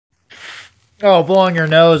Oh, blowing your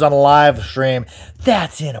nose on a live stream.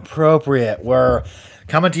 That's inappropriate. We're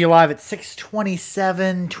coming to you live at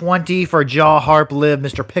 6:27:20 for Jaw Harp Live.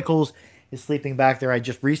 Mr. Pickles is sleeping back there. I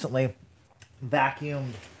just recently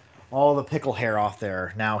vacuumed all the pickle hair off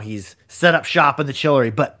there. Now he's set up shop in the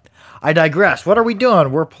chillery. But I digress. What are we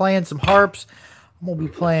doing? We're playing some harps. I'm going to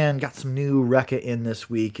be playing, got some new Rekka in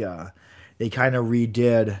this week. They kind of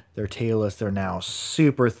redid their tailless. They're now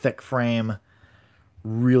super thick frame.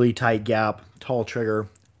 Really tight gap, tall trigger.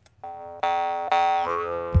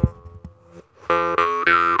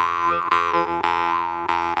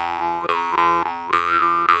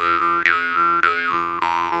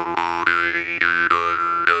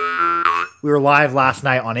 We were live last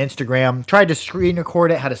night on Instagram. Tried to screen record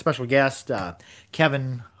it. Had a special guest,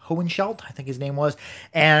 Kevin Hohenschelt, I think his name was.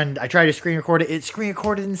 And I tried to screen record it. It screen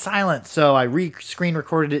recorded in silence. So I screen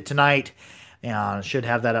recorded it tonight. And should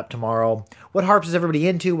have that up tomorrow. What harps is everybody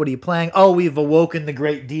into? What are you playing? Oh, we've awoken the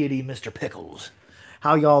great deity, Mr. Pickles.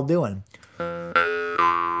 How y'all doing?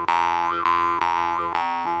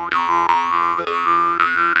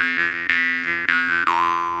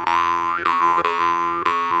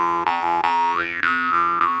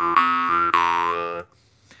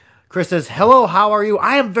 Chris says, hello, how are you?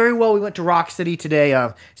 I am very well. We went to Rock City today.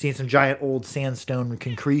 Seeing some giant old sandstone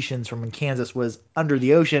concretions from when Kansas was under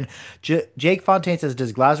the ocean. Jake Fontaine says,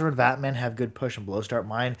 does Glaser and Vatman have good push and blow start?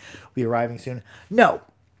 Mine will be arriving soon. No.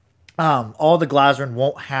 All the Glaserin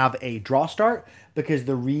won't have a draw start because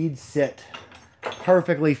the reeds sit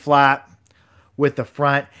perfectly flat with the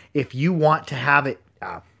front. If you want to have it,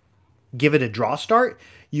 give it a draw start,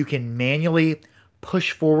 you can manually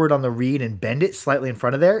push forward on the reed and bend it slightly in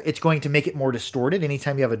front of there. It's going to make it more distorted.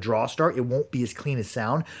 Anytime you have a draw start, it won't be as clean as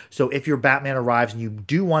sound. So if your Batman arrives and you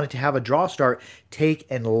do want it to have a draw start, take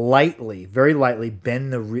and lightly, very lightly,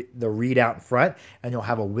 bend the reed out in front and you'll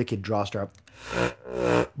have a wicked draw start.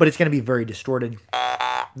 But it's going to be very distorted.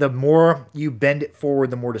 The more you bend it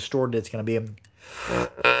forward, the more distorted it's going to be.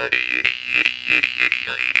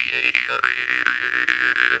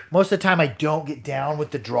 Most of the time, I don't get down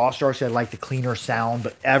with the draw start, so I like the cleaner sound,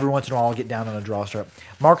 but every once in a while, I'll get down on a draw start.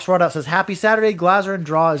 Mark Swartout says, happy Saturday. Glaser and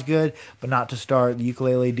draw is good, but not to start. The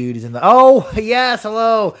ukulele dude is in the... Oh, yes,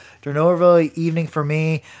 hello. Dernoverville evening for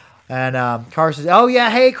me. And Carson says, oh, yeah,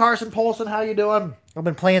 hey, Carson Polson, how you doing? I've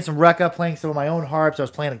been playing some Rekka, playing some of my own harps. I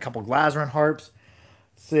was playing a couple Glaserin harps.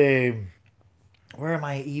 Let's see. Where am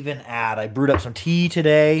I even at? I brewed up some tea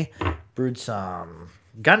today. Brewed some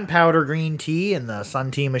gunpowder green tea in the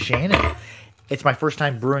Sun Tea machine. And it's my first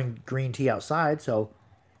time brewing green tea outside, so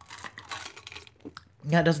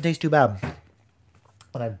yeah, it doesn't taste too bad.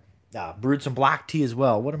 And I brewed some black tea as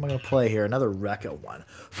well. What am I going to play here? Another Rekka one.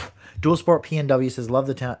 Dual Sport PNW says, love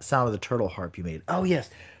the sound of the turtle harp you made. Oh, yes.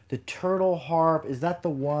 The turtle harp. Is that the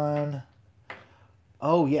one?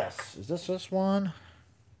 Oh, yes. Is this one?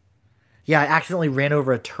 Yeah, I accidentally ran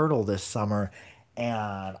over a turtle this summer.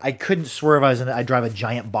 And I couldn't swerve. I drive a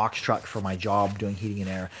giant box truck for my job doing heating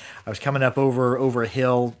and air. I was coming up over a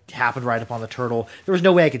hill, happened right up on the turtle. There was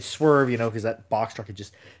no way I could swerve, because that box truck could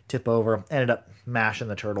just tip over. Ended up mashing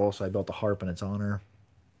the turtle, so I built a harp in its honor.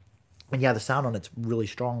 And yeah, the sound on it's really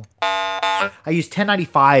strong. I used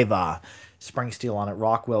 1095 spring steel on it,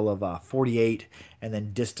 Rockwell of 48, and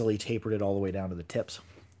then distally tapered it all the way down to the tips.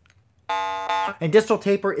 And distal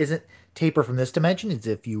taper isn't taper from this dimension. It's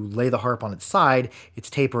if you lay the harp on its side, it's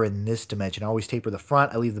taper in this dimension. I always taper the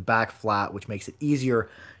front. I leave the back flat, which makes it easier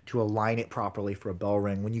to align it properly for a bell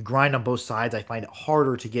ring. When you grind on both sides, I find it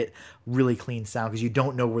harder to get really clean sound because you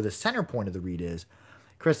don't know where the center point of the reed is.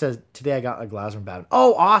 Chris says, today I got a Glaserin Batman.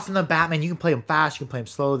 Oh, awesome, the Batman. You can play them fast. You can play them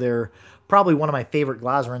slow. They're probably one of my favorite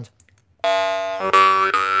Glaserins.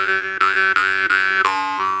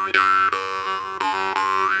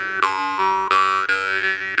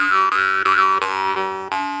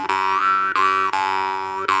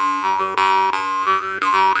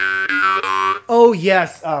 Oh,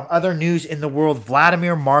 yes. Other news in the world.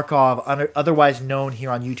 Vladimir Markov, otherwise known here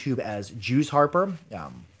on YouTube as Juice Harper,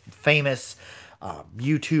 famous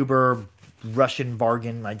YouTuber, Russian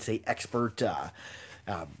bargain, I'd say expert,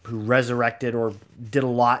 who resurrected or did a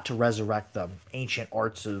lot to resurrect the ancient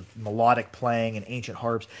arts of melodic playing and ancient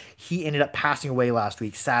harps. He ended up passing away last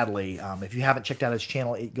week, sadly. If you haven't checked out his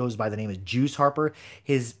channel, it goes by the name of Juice Harper.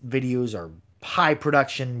 His videos are high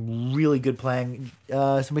production, really good playing.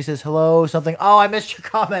 Somebody says hello, something. Oh, I missed your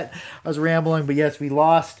comment. I was rambling, but yes, we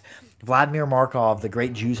lost Vladimir Markov, the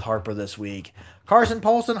great Juice Harper this week. Carson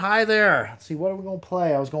Polson, hi there. Let's see, what are we going to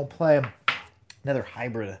play? I was going to play another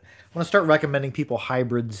hybrid. I want to start recommending people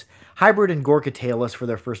hybrids. Hybrid and Gorka Tailless for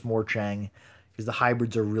their first Morchang, because the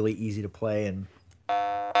hybrids are really easy to play. And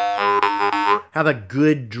have a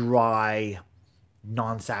good, dry,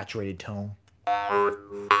 non-saturated tone.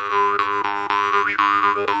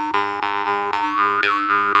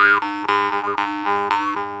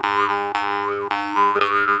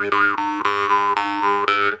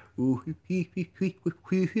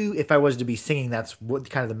 If I was to be singing, that's what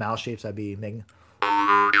kind of the mouth shapes I'd be making.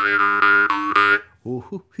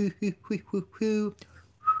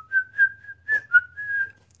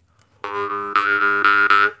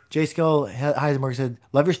 J. Skull Heisenberg said,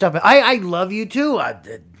 "Love your stuff." I love you too.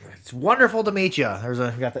 It's wonderful to meet you. We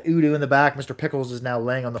got the Udo in the back. Mr. Pickles is now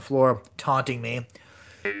laying on the floor, taunting me,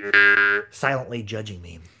 silently judging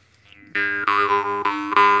me.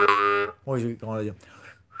 What is he going to do?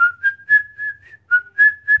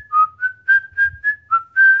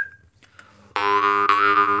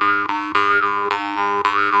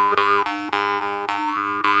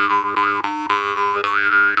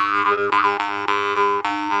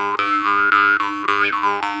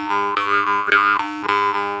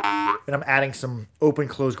 And I'm adding some open,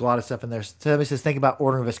 closed glottis stuff in there. Somebody says, think about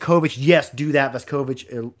ordering Vescovich. Yes, do that.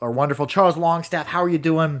 Vescovich are wonderful. Charles Longstaff, how are you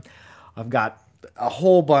doing? I've got a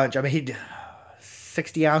whole bunch. I made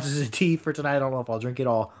 60 ounces of tea for tonight. I don't know if I'll drink it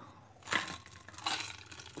all.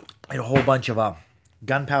 I had a whole bunch of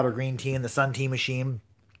gunpowder green tea in the Sun Tea machine.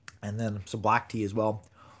 And then some black tea as well.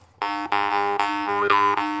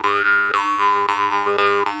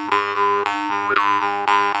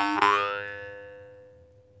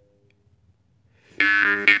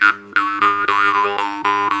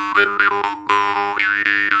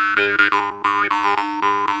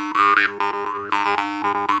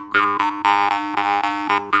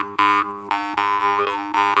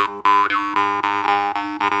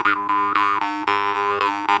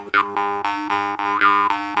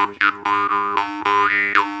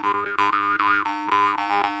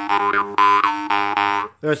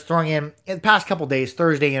 I was throwing in the past couple days,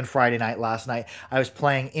 Thursday and Friday night, last night, I was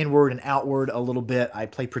playing inward and outward a little bit. I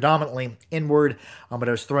play predominantly inward, but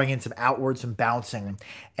I was throwing in some outward, some bouncing.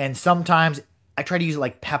 And sometimes I try to use it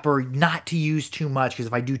like pepper, not to use too much, because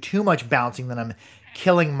if I do too much bouncing, then I'm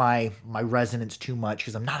killing my resonance too much,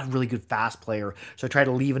 because I'm not a really good fast player. So I try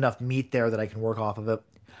to leave enough meat there that I can work off of it.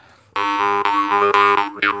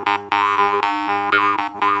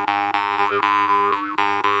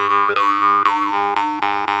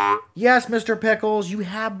 Yes, Mr. Pickles, you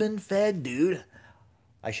have been fed, dude.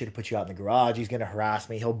 I should have put you out in the garage. He's going to harass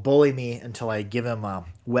me. He'll bully me until I give him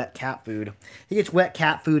wet cat food. He gets wet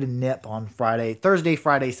cat food and nip on Thursday,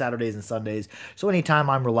 Friday, Saturdays, and Sundays. So anytime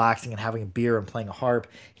I'm relaxing and having a beer and playing a harp,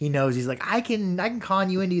 he knows, he's like, I can con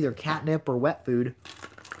you into either catnip or wet food.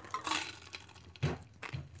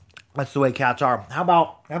 That's the way cats are. How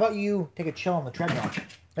about you take a chill on the treadmill?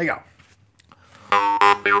 There you go.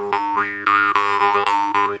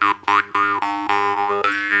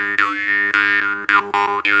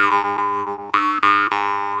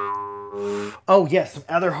 Oh, yes, some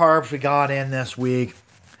other harps we got in this week.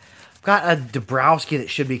 I've got a Dabrowski that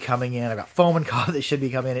should be coming in. I've got Fomenkoff that should be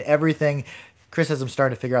coming in, and everything. Chris says I'm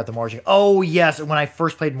starting to figure out the marching. Oh, yes, when I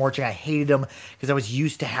first played marching, I hated them because I was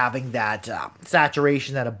used to having that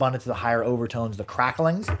saturation, that abundance of the higher overtones, the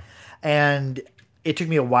cracklings. And it took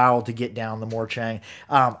me a while to get down the marching.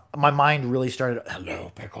 My mind really started...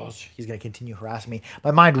 Hello, Pickles. He's going to continue harassing me.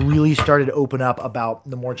 My mind really started to open up about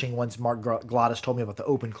the marching once Mark Glottis told me about the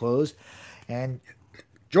open close. And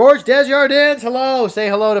George Desjardins, hello. Say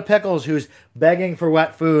hello to Pickles, who's begging for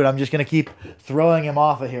wet food. I'm just going to keep throwing him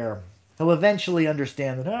off of here. He'll eventually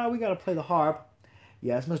understand that, we got to play the harp.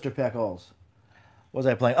 Yes, Mr. Pickles. What was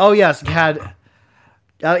I playing? Oh, yes.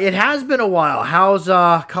 It has been a while. How's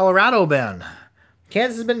Colorado been?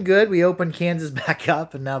 Kansas has been good. We opened Kansas back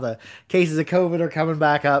up, and now the cases of COVID are coming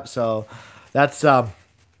back up. So that's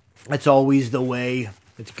always the way.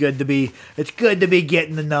 It's good to be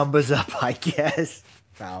getting the numbers up, I guess.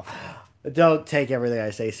 No, don't take everything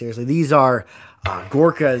I say seriously. These are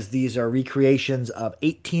Gorkas. These are recreations of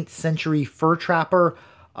 18th century fur trapper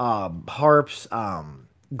harps.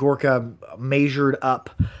 Gorka measured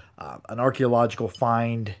up an archaeological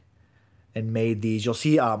find and made these. You'll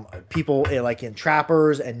see people like in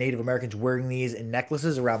trappers and Native Americans wearing these in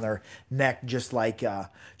necklaces around their neck, just like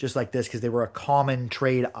this, because they were a common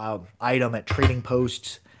trade item at trading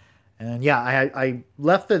posts. And yeah, I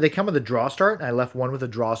left they come with a draw start, and I left one with a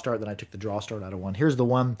draw start, then I took the draw start out of one. Here's the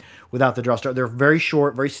one without the draw start. They're very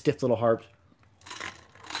short, very stiff little harps.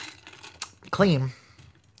 Clean.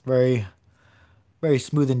 Very, very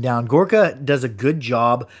smooth and down. Gorka does a good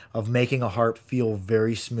job of making a harp feel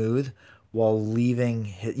very smooth while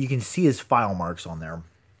leaving... You can see his file marks on there.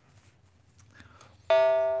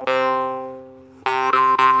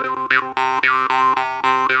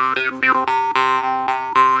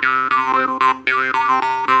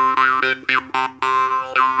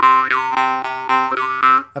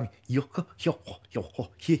 Oh,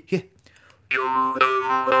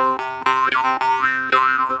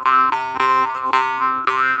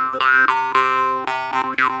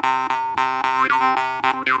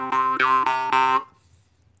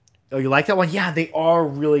 you like that one? Yeah, they are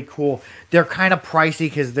really cool. They're kind of pricey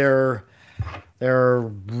because they're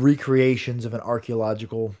recreations of an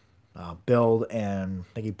archaeological build, and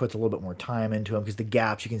I think he puts a little bit more time into them because the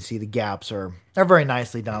gaps, you can see the gaps are very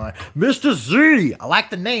nicely done. Mr. Z, I like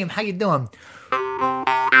the name. How you doing?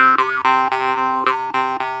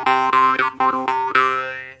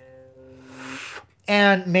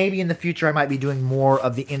 And maybe in the future I might be doing more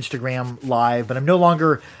of the Instagram live, but I'm no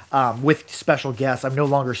longer with special guests. I'm no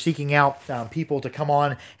longer seeking out people to come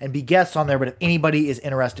on and be guests on there. But if anybody is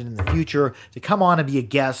interested in the future to come on and be a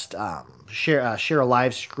guest, share a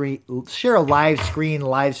live stream live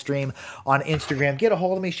stream on Instagram, get a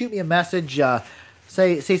hold of me, shoot me a message,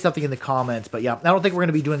 say something in the comments. But yeah, I don't think we're going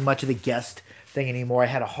to be doing much of the guest thing anymore. I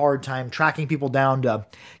had a hard time tracking people down to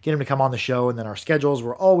get them to come on the show, and then our schedules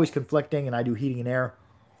were always conflicting, and I do heating and air,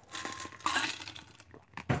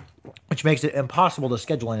 which makes it impossible to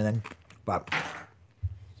schedule anything. But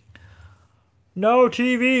no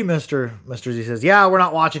TV, Mr. Z says. Yeah, we're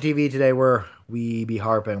not watching TV today. We be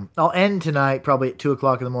harping. I'll end tonight probably at 2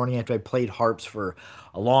 o'clock in the morning after I played harps for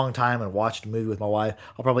a long time and watched a movie with my wife.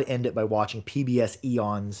 I'll probably end it by watching PBS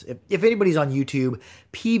Eons. If anybody's on YouTube,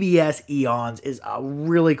 PBS Eons is a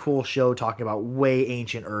really cool show talking about way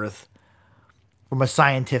ancient Earth from a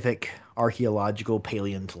scientific, archaeological,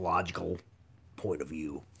 paleontological point of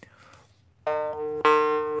view.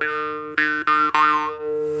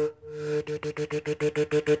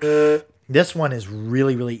 This one is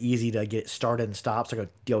really, really easy to get started and stop. So I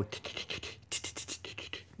go,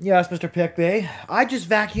 yes, Mr. Pickbay. I just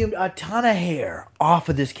vacuumed a ton of hair off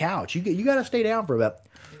of this couch. You got to stay down for a bit.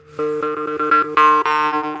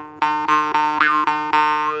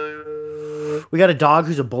 We got a dog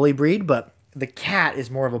who's a bully breed, but the cat is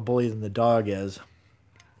more of a bully than the dog is.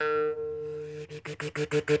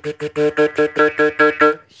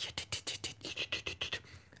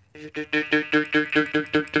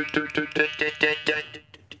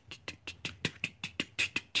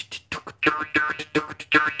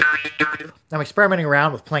 I'm experimenting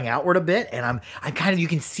around with playing outward a bit, and I'm kind of, you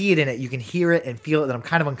can see it in it, you can hear it and feel it, that I'm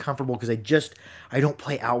kind of uncomfortable because I don't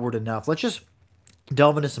play outward enough. Let's just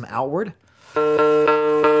delve into some outward.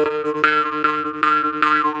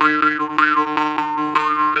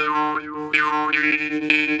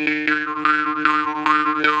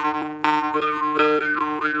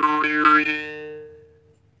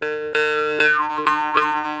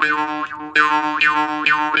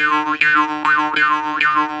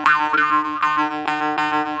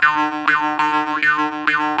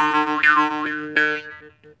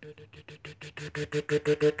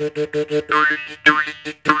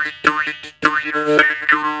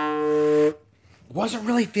 Wasn't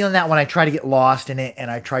really feeling that when I tried to get lost in it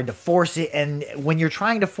and I tried to force it, and when you're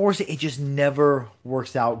trying to force it, it just never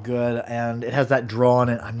works out good, and it has that draw in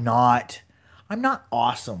it. I'm not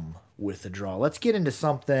awesome with the draw. Let's get into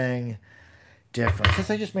something different, since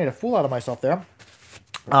I just made a fool out of myself there.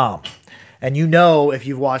 And you know, if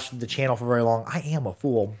you've watched the channel for very long, I am a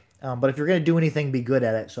fool. But if you're going to do anything, be good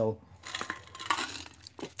at it. So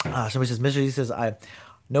somebody says, Mr. Z says, I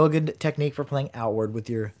know a good technique for playing outward with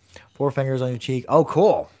your 4 fingers on your cheek. Oh,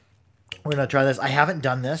 cool. We're going to try this. I haven't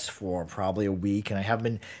done this for probably a week, and I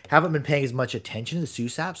haven't been paying as much attention to the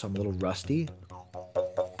SUSAP, so I'm a little rusty.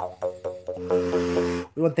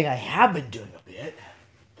 One thing I have been doing a bit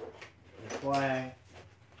is playing,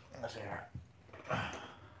 let's see here,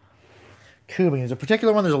 Kubing. There's a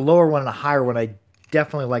particular one, there's a lower one and a higher one. I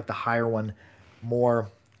definitely like the higher one more.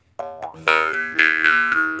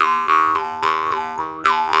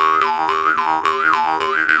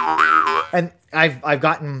 And I've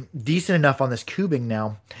gotten decent enough on this Kubing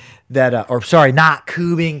now that, or sorry, not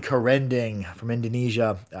Kubing, Kerending from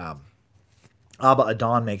Indonesia. Abba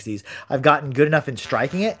Adon makes these. I've gotten good enough in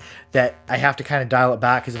striking it that I have to kind of dial it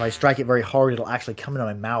back, because if I strike it very hard, it'll actually come into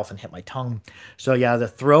my mouth and hit my tongue. So yeah, the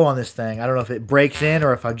throw on this thing, I don't know if it breaks in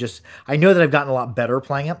or if I know that I've gotten a lot better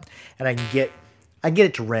playing it, and I can get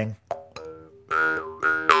it to ring.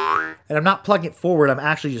 And I'm not plugging it forward, I'm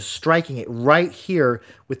actually just striking it right here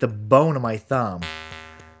with the bone of my thumb.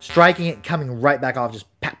 Striking it, coming right back off, just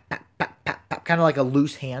pap, pap, pap, pap, pap, kind of like a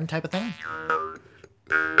loose hand type of thing.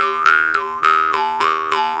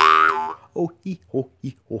 Oh, hee, oh,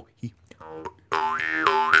 hee, oh, hee.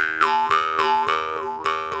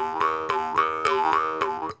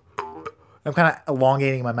 I'm kind of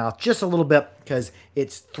elongating my mouth just a little bit because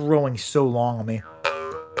it's throwing so long on me.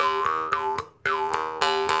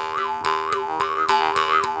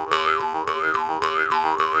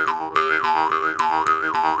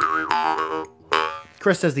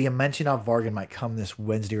 Chris says the Amentinov Vargan might come this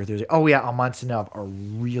Wednesday or Thursday. Oh, yeah, Amentinov are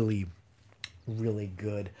really, really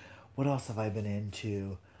good. What else have I been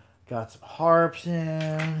into? Got some harps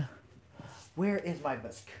in. Where is my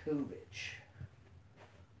Veskovich?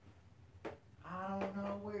 I don't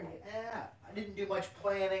know where you at. I didn't do much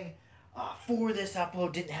planning for this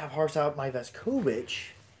upload. Didn't have harps out. My Veskovich.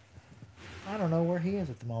 I don't know where he is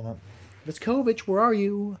at the moment. Veskovich, where are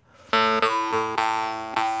you?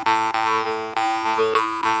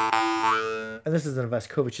 And this isn't a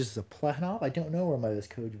Veskovich, this is a Platinov. I don't know where my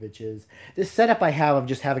Veskovich is. This setup I have of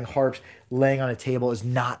just having harps laying on a table is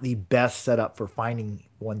not the best setup for finding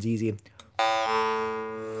ones easy.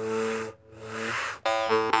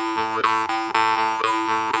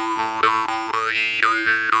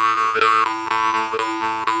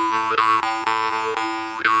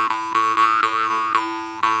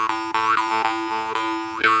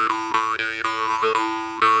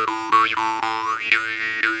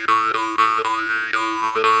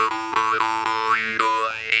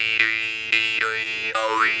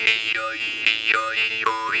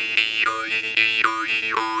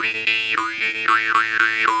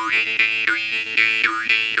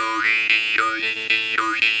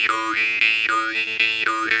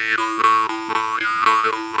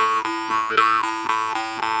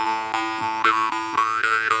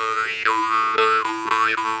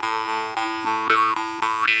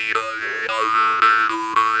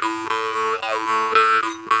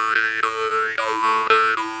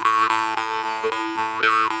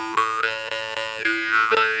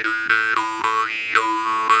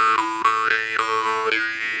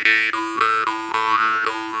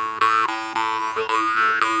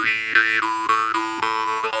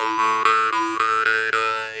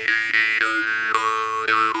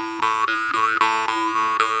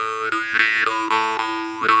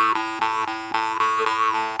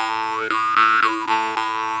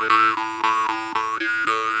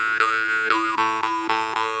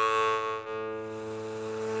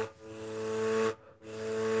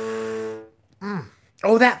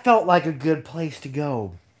 Oh, that felt like a good place to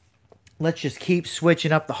go. Let's just keep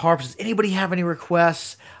switching up the harps. Does anybody have any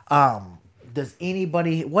requests? Does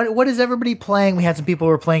anybody... What is everybody playing? We had some people who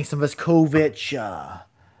were playing some Veskovich.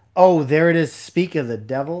 Oh, there it is. Speak of the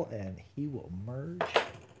devil, and he will merge.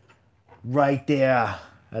 Right there.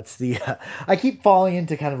 That's the... I keep falling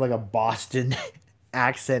into kind of like a Boston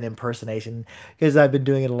accent impersonation because I've been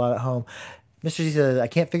doing it a lot at home. Mr. Z says, I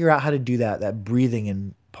can't figure out how to do that breathing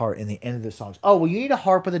in part in the end of the songs. Oh, well, you need a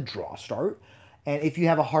harp with a draw start. And if you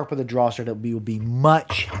have a harp with a draw start, it will be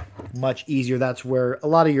much, much easier. That's where a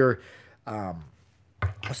lot of your,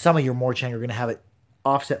 some of your Morchang are going to have it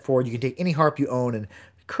offset forward. You can take any harp you own and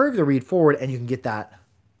curve the reed forward, and you can get that.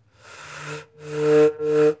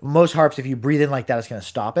 Most harps, if you breathe in like that, it's going to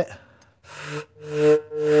stop it.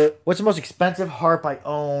 What's the most expensive harp I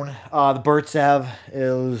own? The Burtsev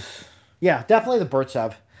is, yeah, definitely the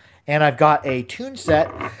Burtsev. And I've got a tune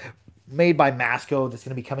set made by Masco that's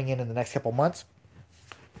going to be coming in the next couple months.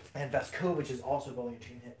 And Veskovich is also building a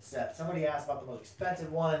tune set. Somebody asked about the most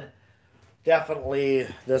expensive one. Definitely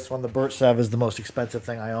this one, the Burtsev, is the most expensive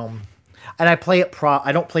thing I own. And I play it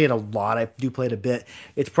I don't play it a lot. I do play it a bit.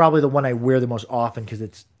 It's probably the one I wear the most often because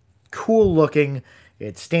it's cool looking.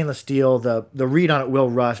 It's stainless steel. The reed on it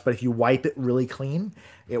will rust, but if you wipe it really clean,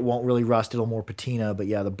 it won't really rust. It'll more patina. But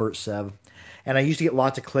yeah, the Burtsev. And I used to get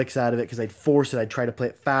lots of clicks out of it because I'd force it. I'd try to play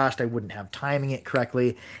it fast. I wouldn't have timing it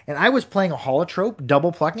correctly. And I was playing a holotrope,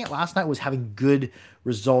 double plucking it last night, was having good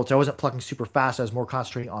results. I wasn't plucking super fast. I was more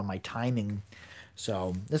concentrating on my timing.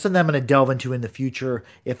 So this is something I'm going to delve into in the future.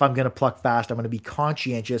 If I'm going to pluck fast, I'm going to be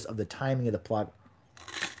conscientious of the timing of the pluck.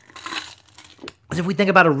 Because if we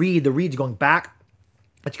think about a reed, the reed's going back,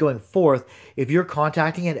 it's going forth. If you're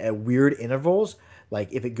contacting it at weird intervals,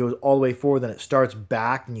 like if it goes all the way forward, then it starts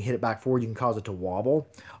back and you hit it back forward, you can cause it to wobble.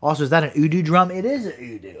 Also, is that an Udu drum? It is an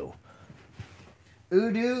Udu.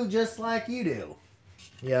 Udu just like you do.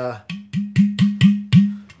 Yeah.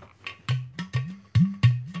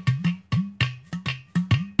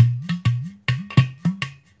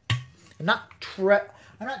 I'm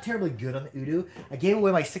not terribly good on the Udu. I gave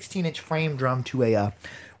away my 16-inch frame drum to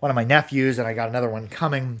one of my nephews, and I got another one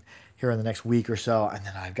coming here in the next week or so, and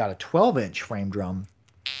then I've got a 12-inch frame drum.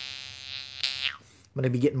 I'm going to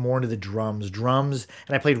be getting more into the drums. Drums,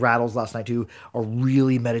 and I played rattles last night too, are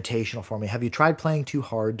really meditational for me. Have you tried playing too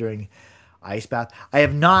hard during ice bath? I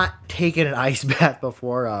have not taken an ice bath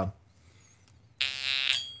before. Let's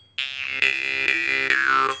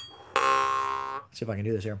see if I can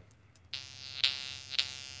do this here.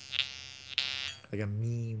 Like a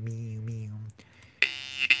me.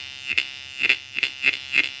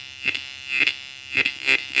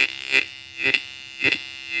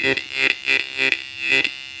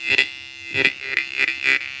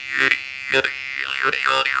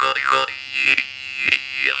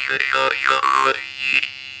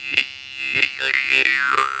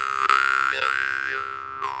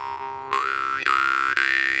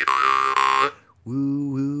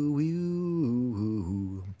 Woo, woo, woo,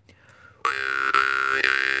 woo.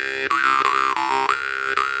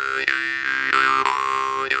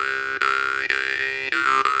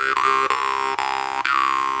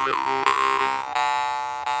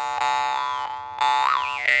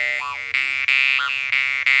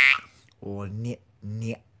 Or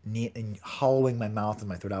and hollowing my mouth and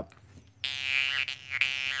my throat out.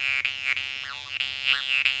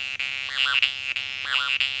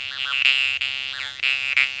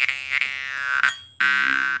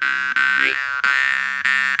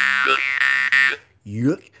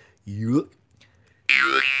 Yuck, yuck.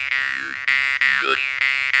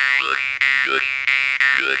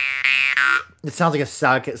 It sounds like a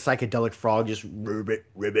psychedelic frog, just ribbit,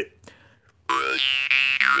 ribbit.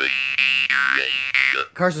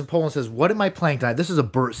 Carson Poland says, what am I playing tonight? This is a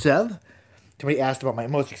Burt Sev. Somebody asked about my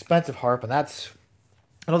most expensive harp, and that's...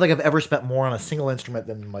 I don't think I've ever spent more on a single instrument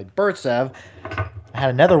than my Burt Sev. I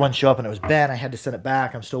had another one show up, and it was bent. I had to send it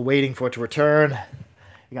back. I'm still waiting for it to return.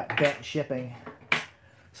 It got bent in shipping.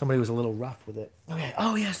 Somebody was a little rough with it. Okay.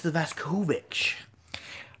 Oh, yes, the Vaskovich.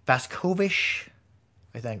 Vaskovich,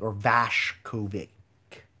 I think, or Vashkovic.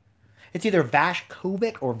 It's either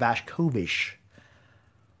Vashkovic or Vashkovich.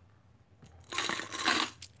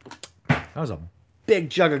 That was a big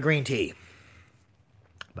jug of green tea.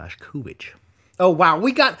 Vashkovich. Oh, wow.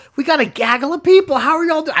 We got a gaggle of people. How are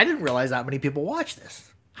y'all doing? I didn't realize that many people watch this.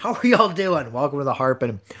 How are y'all doing? Welcome to the Harp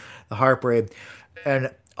and the Harp Raid.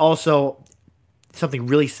 And also, something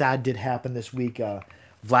really sad did happen this week.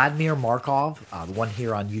 Vladimir Markov, the one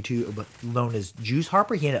here on YouTube, known as Juice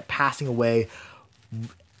Harper, he ended up passing away.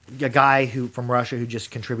 A guy from Russia who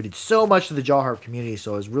just contributed so much to the jaw harp community,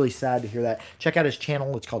 so it was really sad to hear that. Check out his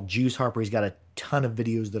channel. It's called Juice Harper. He's got a ton of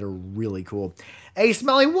videos that are really cool. Hey,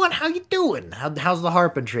 Smelly One, how you doing? How's the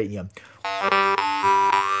harp been treating you?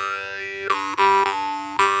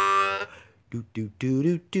 Do do do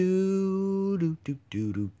do do do do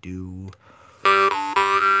do do do.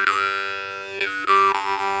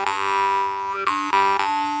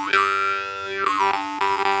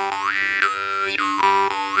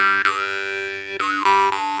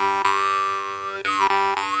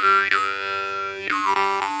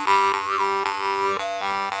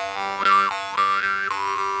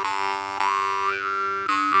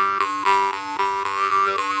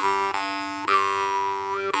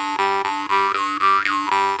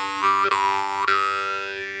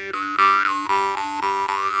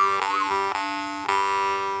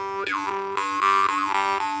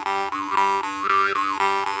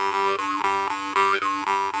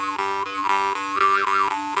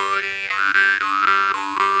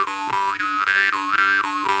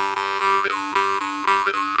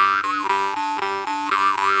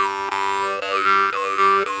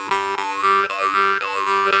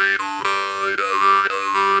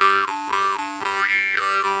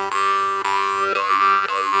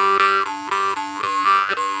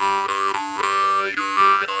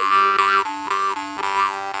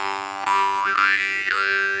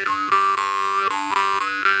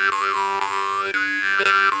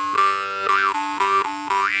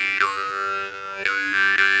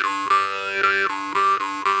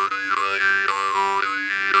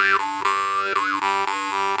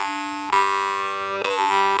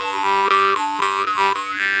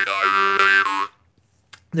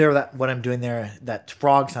 What I'm doing there, that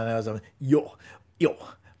frog sound, I was like, yo, yo,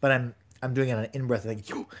 but I'm doing it on an in-breath, like,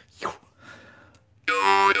 yo, yo,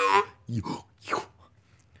 yo, yo, yo.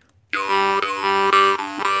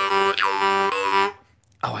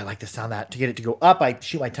 Oh, I like the sound of that. To get it to go up, I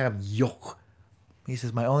shoot my tongue up, yo. He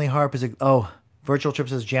says, my only harp is Virtual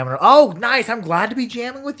Trips is jamming. Oh, nice. I'm glad to be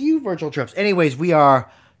jamming with you, Virtual Trips. Anyways, we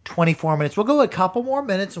are 24 minutes. We'll go a couple more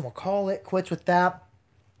minutes and we'll call it quits with that.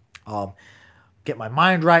 Get my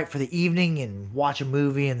mind right for the evening and watch a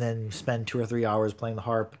movie and then spend 2 or 3 hours playing the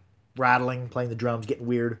harp, rattling, playing the drums, getting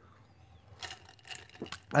weird.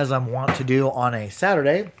 As I'm wont to do on a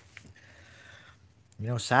Saturday. You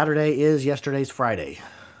know, Saturday is yesterday's Friday.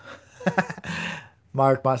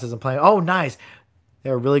 Mark Moss says I'm playing. Oh, nice.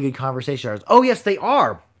 They're really good conversation starters. Oh, yes, they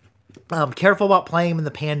are. Careful about playing them in the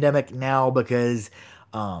pandemic now because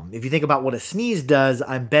if you think about what a sneeze does,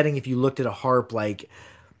 I'm betting if you looked at a harp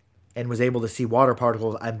and was able to see water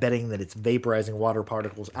particles, I'm betting that it's vaporizing water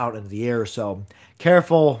particles out into the air. So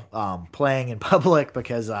careful playing in public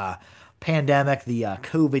because pandemic, the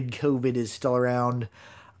COVID is still around.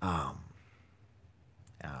 I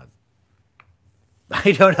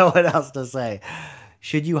don't know what else to say.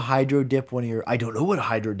 Should you hydro dip one of your... I don't know what a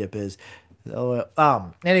hydro dip is. So,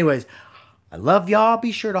 anyways, I love y'all.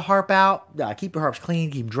 Be sure to harp out. Keep your harps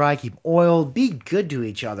clean. Keep them dry. Keep them oiled. Be good to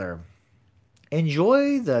each other.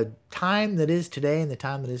 Enjoy the time that is today and the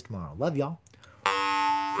time that is tomorrow. Love y'all.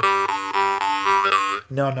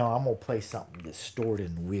 No, I'm going to play something distorted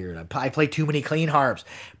and weird. I play too many clean harps.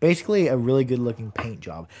 Basically, a really good looking paint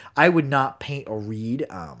job. I would not paint a reed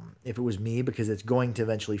if it was me because it's going to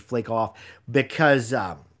eventually flake off because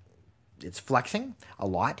it's flexing a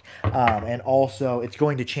lot. And also, it's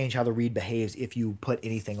going to change how the reed behaves if you put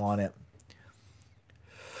anything on it.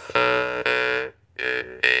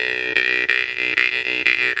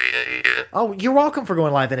 Oh, you're welcome for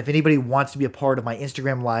going live. And if anybody wants to be a part of my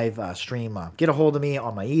Instagram live stream, get a hold of me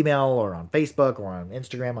on my email or on Facebook or on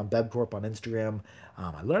Instagram. I'm BebCorp on Instagram.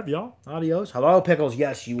 I love y'all. Adios. Hello, Pickles.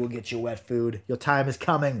 Yes, you will get your wet food. Your time is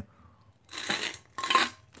coming.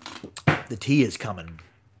 The tea is coming.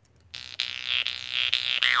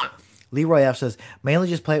 Leroy F says, mainly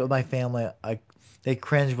just play it with my family. They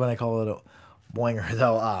cringe when I call it a boinger,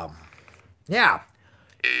 though. Yeah.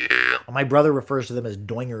 My brother refers to them as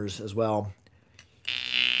doingers as well.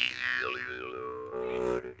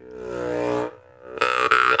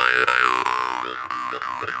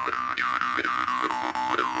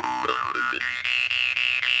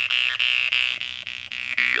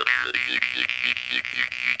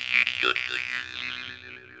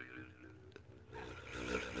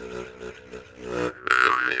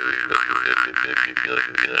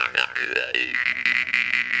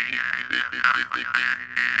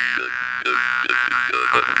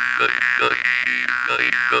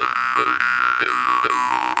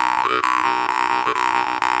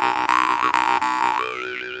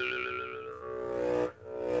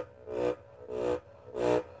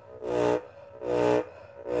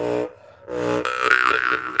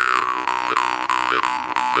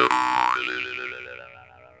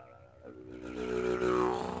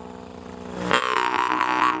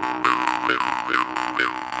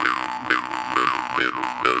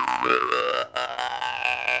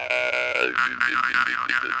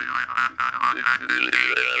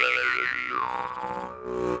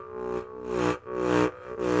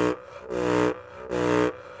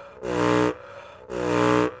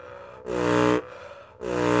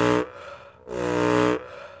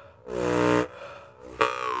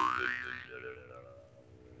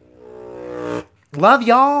 Love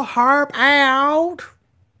y'all. Harp out.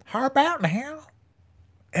 Harp out now.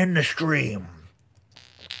 In the stream.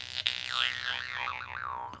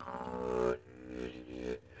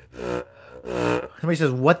 Somebody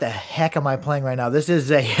says, what the heck am I playing right now? This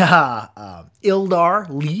is a Ildar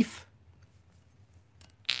Leaf.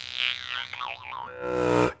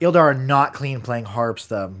 Ildar are not clean playing harps.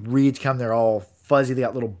 The reeds come, they're all fuzzy. They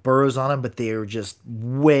got little burrs on them, but they're just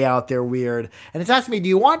way out there weird. And it's asking me, do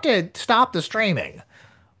you want to stop the streaming?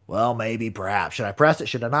 Well, maybe, perhaps. Should I press it?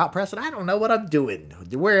 Should I not press it? I don't know what I'm doing.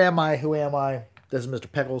 Where am I? Who am I? This is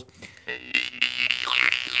Mr. Pickles.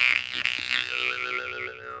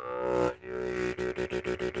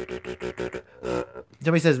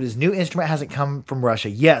 Somebody says, his new instrument hasn't come from Russia.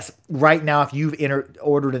 Yes, right now, if you've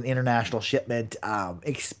ordered an international shipment,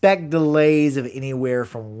 expect delays of anywhere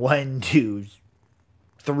from 1 to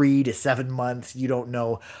 3 to 7 months. You don't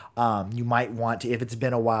know. You might want to, if it's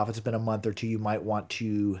been a while, if it's been a month or two, you might want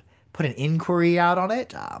to put an inquiry out on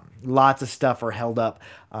it. Lots of stuff are held up.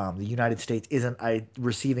 The United States isn't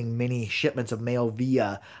receiving many shipments of mail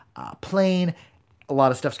via plane. A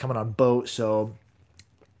lot of stuff's coming on boat, so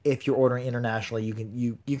if you're ordering internationally,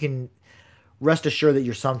 you can rest assured that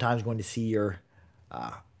you're sometimes going to see your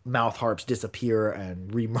mouth harps disappear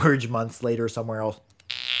and remerge months later somewhere else.